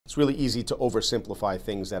It's really easy to oversimplify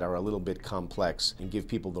things that are a little bit complex and give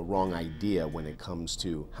people the wrong idea when it comes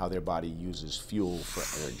to how their body uses fuel for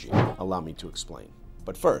energy. Allow me to explain.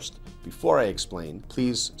 But first, before I explain,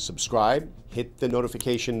 please subscribe, hit the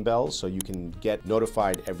notification bell so you can get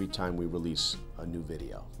notified every time we release a new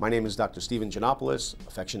video. My name is Dr. Stephen Giannopoulos,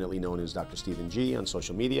 affectionately known as Dr. Stephen G on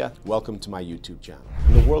social media. Welcome to my YouTube channel.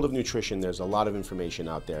 In the world of nutrition, there's a lot of information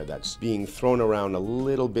out there that's being thrown around a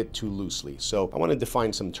little bit too loosely. So I want to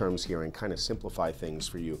define some terms here and kind of simplify things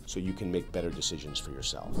for you so you can make better decisions for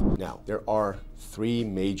yourself. Now, there are three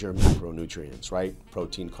major macronutrients, right?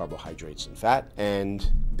 Protein, carbohydrates, and fat,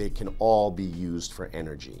 and they can all be used for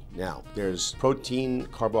energy. Now, there's protein,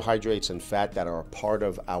 carbohydrates, and fat that are a part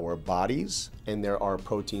of our bodies, and there are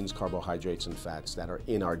proteins, carbohydrates, and fats that are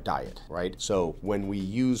in our diet, right? So when we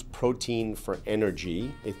use protein for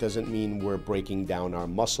energy, it doesn't mean we're breaking down our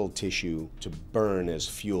muscle tissue to burn as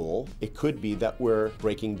fuel. It could be that we're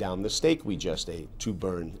breaking down the steak we just ate to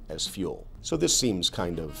burn as fuel. So this seems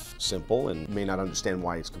kind of simple and may not understand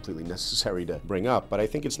why it's completely necessary to bring up, but I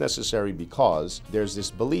think it's necessary because there's this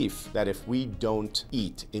belief that if we don't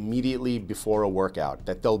eat immediately before a workout,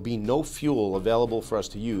 that there'll be no fuel available for us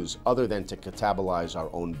to use other than to catabolize our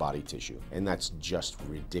own body tissue. And that's just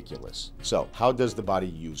ridiculous. So how does the body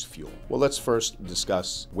use fuel? Well, let's first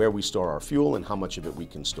discuss where we store our fuel and how much of it we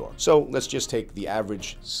can store. So let's just take the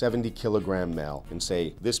average 70-kilogram male and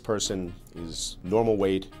say this person is normal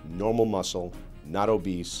weight, normal muscle, not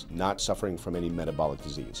obese, not suffering from any metabolic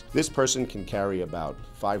disease. This person can carry about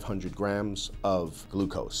 500 grams of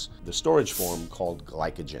glucose, the storage form called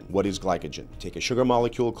glycogen. What is glycogen? Take a sugar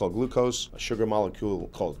molecule called glucose, a sugar molecule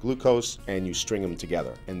called glucose, and you string them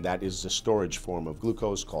together. And that is the storage form of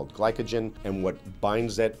glucose called glycogen. And what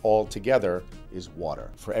binds that all together is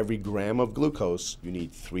water. For every gram of glucose, you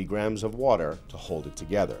need 3 grams of water to hold it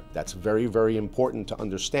together. That's very, very important to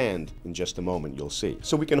understand. In just a moment, you'll see.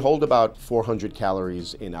 So we can hold about 400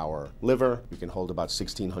 calories in our liver. We can hold about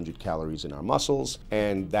 1,600 calories in our muscles.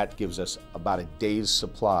 And that gives us about a day's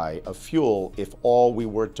supply of fuel if all we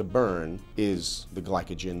were to burn is the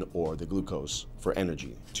glycogen or the glucose for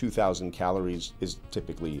energy. 2,000 calories is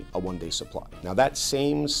typically a one-day supply. Now that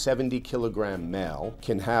same 70-kilogram male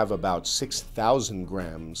can have about 6,000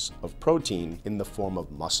 grams of protein in the form of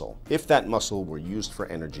muscle. If that muscle were used for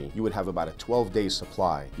energy, you would have about a 12-day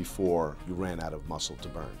supply before you ran out of muscle to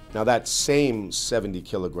burn. Now that same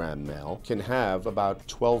 70-kilogram male can have about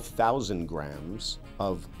 12,000 grams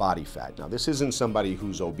of body fat. Now this isn't somebody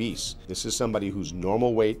who's obese. This is somebody who's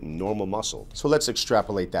normal weight and normal muscle. So let's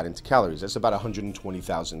extrapolate that into calories. That's about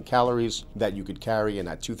 120,000 calories that you could carry, and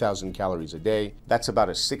at 2,000 calories a day, that's about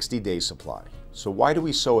a 60-day supply. So why do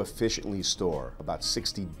we so efficiently store about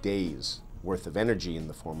 60 days worth of energy in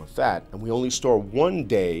the form of fat, and we only store 1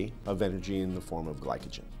 day of energy in the form of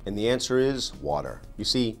glycogen? And the answer is water. You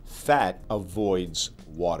see, fat avoids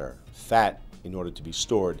water. Fat, in order to be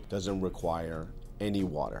stored, doesn't require any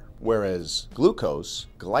water. Whereas glucose,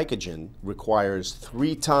 glycogen, requires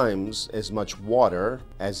 3 times as much water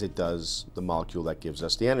as it does the molecule that gives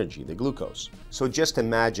us the energy, the glucose. So just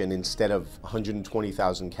imagine instead of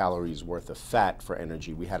 120,000 calories worth of fat for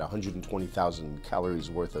energy, we had 120,000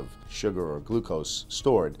 calories worth of sugar or glucose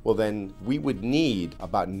stored. Well, then we would need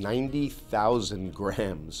about 90,000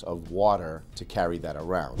 grams of water to carry that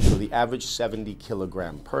around. So the average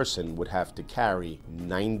 70-kilogram person would have to carry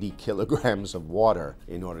 90 kilograms of water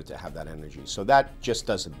in order to have that energy. So that just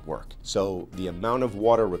doesn't work. So the amount of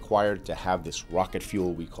water required to have this rocket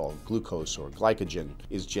fuel we call glucose or glycogen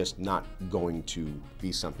is just not going to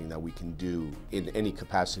be something that we can do in any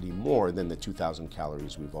capacity more than the 2,000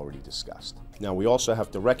 calories we've already discussed. Now we also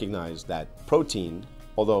have to recognize that protein,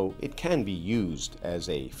 although it can be used as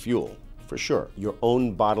a fuel, for sure, your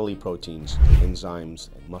own bodily proteins, enzymes,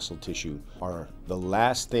 and muscle tissue are the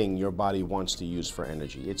last thing your body wants to use for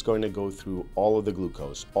energy. It's going to go through all of the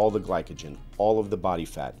glucose, all the glycogen, all of the body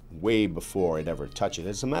fat way before it ever touches.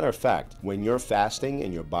 As a matter of fact, when you're fasting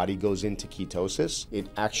and your body goes into ketosis, it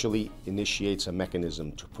actually initiates a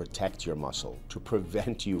mechanism to protect your muscle, to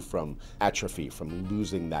prevent you from atrophy, from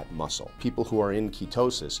losing that muscle. People who are in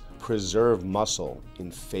ketosis preserve muscle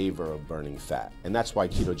in favor of burning fat. And that's why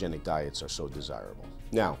ketogenic diets are so desirable.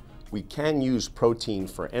 Now, we can use protein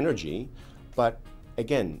for energy, but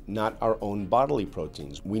Again, not our own bodily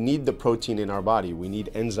proteins. We need the protein in our body. We need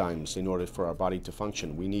enzymes in order for our body to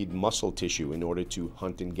function. We need muscle tissue in order to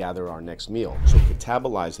hunt and gather our next meal. So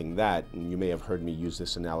catabolizing that, and you may have heard me use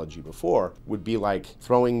this analogy before, would be like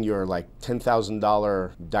throwing your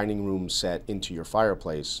 $10,000 dining room set into your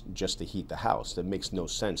fireplace just to heat the house. That makes no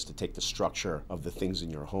sense to take the structure of the things in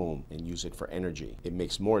your home and use it for energy. It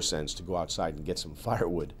makes more sense to go outside and get some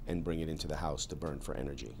firewood and bring it into the house to burn for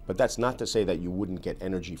energy. But that's not to say that you wouldn't get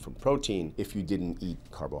energy from protein if you didn't eat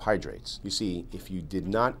carbohydrates. You see, if you did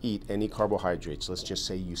not eat any carbohydrates, let's just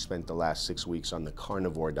say you spent the last 6 weeks on the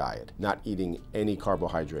carnivore diet, not eating any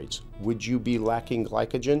carbohydrates, would you be lacking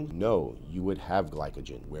glycogen? No, you would have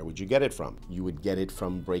glycogen. Where would you get it from? You would get it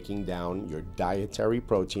from breaking down your dietary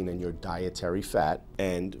protein and your dietary fat,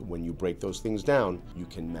 and when you break those things down, you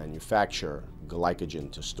can manufacture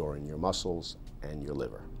glycogen to store in your muscles and your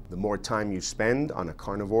liver. The more time you spend on a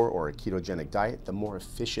carnivore or a ketogenic diet, the more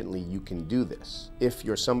efficiently you can do this. If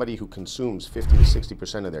you're somebody who consumes 50 to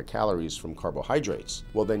 60% of their calories from carbohydrates,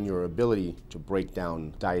 well then your ability to break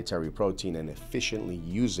down dietary protein and efficiently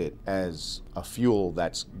use it as a fuel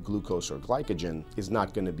that's glucose or glycogen is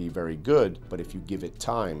not going to be very good, but if you give it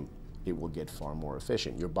time, it will get far more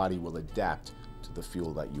efficient. Your body will adapt to the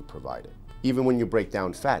fuel that you provide it. Even when you break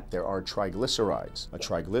down fat, there are triglycerides. A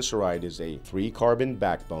triglyceride is a 3-carbon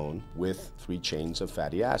backbone with 3 chains of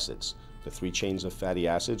fatty acids. The 3 chains of fatty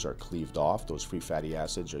acids are cleaved off. Those free fatty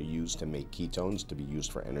acids are used to make ketones to be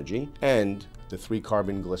used for energy. And the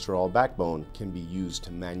 3-carbon glycerol backbone can be used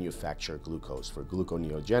to manufacture glucose for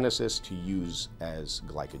gluconeogenesis to use as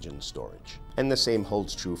glycogen storage. And the same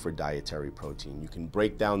holds true for dietary protein. You can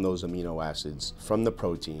break down those amino acids from the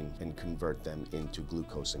protein and convert them into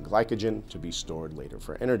glucose and glycogen to be stored later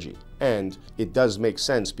for energy. And it does make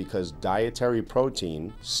sense because dietary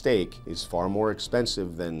protein, steak, is far more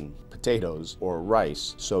expensive than potatoes or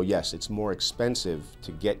rice. So yes, it's more expensive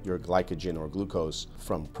to get your glycogen or glucose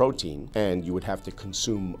from protein, and you would have to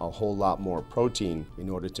consume a whole lot more protein in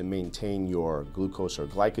order to maintain your glucose or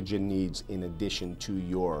glycogen needs in addition to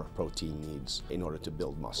your protein needs in order to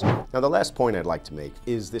build muscle. Now, the last point I'd like to make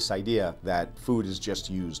is this idea that food is just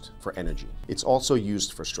used for energy. It's also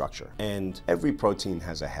used for structure, and every protein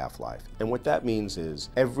has a half-life. And what that means is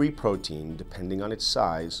every protein, depending on its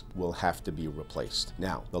size, will have to be replaced.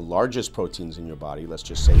 Now, the largest proteins in your body, let's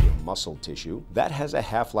just say your muscle tissue, that has a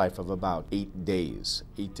half-life of about 8 days,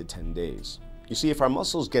 8 to 10 days. You see, if our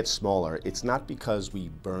muscles get smaller, it's not because we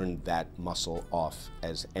burned that muscle off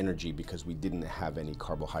as energy because we didn't have any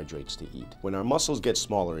carbohydrates to eat. When our muscles get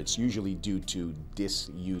smaller, it's usually due to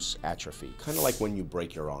disuse atrophy, kind of like when you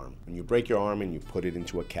break your arm. When you break your arm and you put it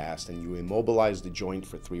into a cast and you immobilize the joint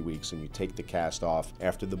for 3 weeks and you take the cast off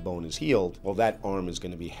after the bone is healed, well, that arm is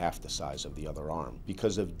going to be half the size of the other arm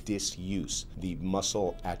because of disuse. The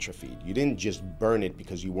muscle atrophied. You didn't just burn it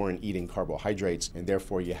because you weren't eating carbohydrates and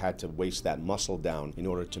therefore you had to waste that muscle down in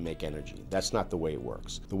order to make energy. That's not the way it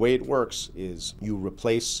works. The way it works is you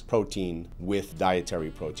replace protein with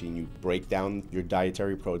dietary protein. You break down your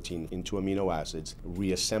dietary protein into amino acids,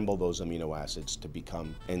 reassemble those amino acids to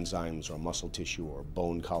become enzymes or muscle tissue or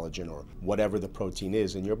bone collagen or whatever the protein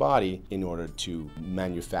is in your body in order to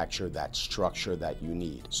manufacture that structure that you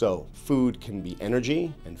need. So food can be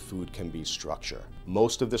energy and food can be structure.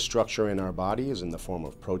 Most of the structure in our body is in the form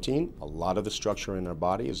of protein. A lot of the structure in our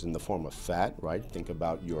body is in the form of fat, right? Think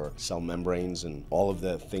about your cell membranes and all of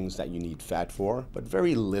the things that you need fat for. But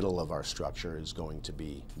very little of our structure is going to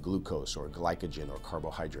be glucose or glycogen or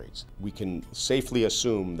carbohydrates. We can safely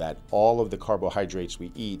assume that all of the carbohydrates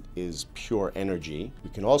we eat is pure energy.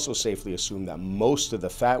 We can also safely assume that most of the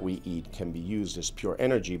fat we eat can be used as pure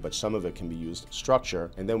energy, but some of it can be used as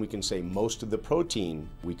structure. And then we can say most of the protein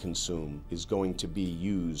we consume is going to be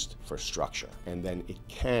used for structure. And then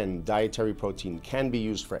dietary protein can be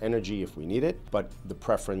used for energy if we need it, but the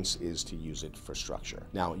preference is to use it for structure.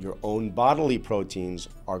 Now, your own bodily proteins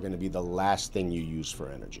are going to be the last thing you use for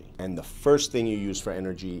energy. And the first thing you use for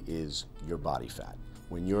energy is your body fat.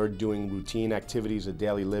 When you're doing routine activities of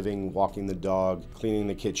daily living, walking the dog, cleaning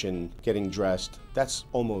the kitchen, getting dressed, that's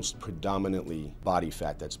almost predominantly body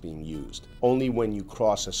fat that's being used. Only when you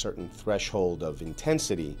cross a certain threshold of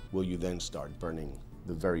intensity will you then start burning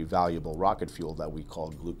the very valuable rocket fuel that we call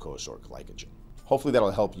glucose or glycogen. Hopefully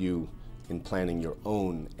that'll help you in planning your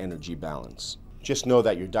own energy balance. Just know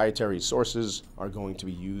that your dietary sources are going to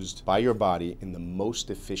be used by your body in the most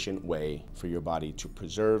efficient way for your body to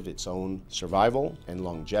preserve its own survival and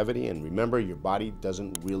longevity. And remember, your body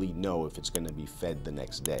doesn't really know if it's going to be fed the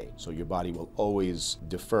next day. So your body will always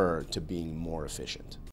defer to being more efficient.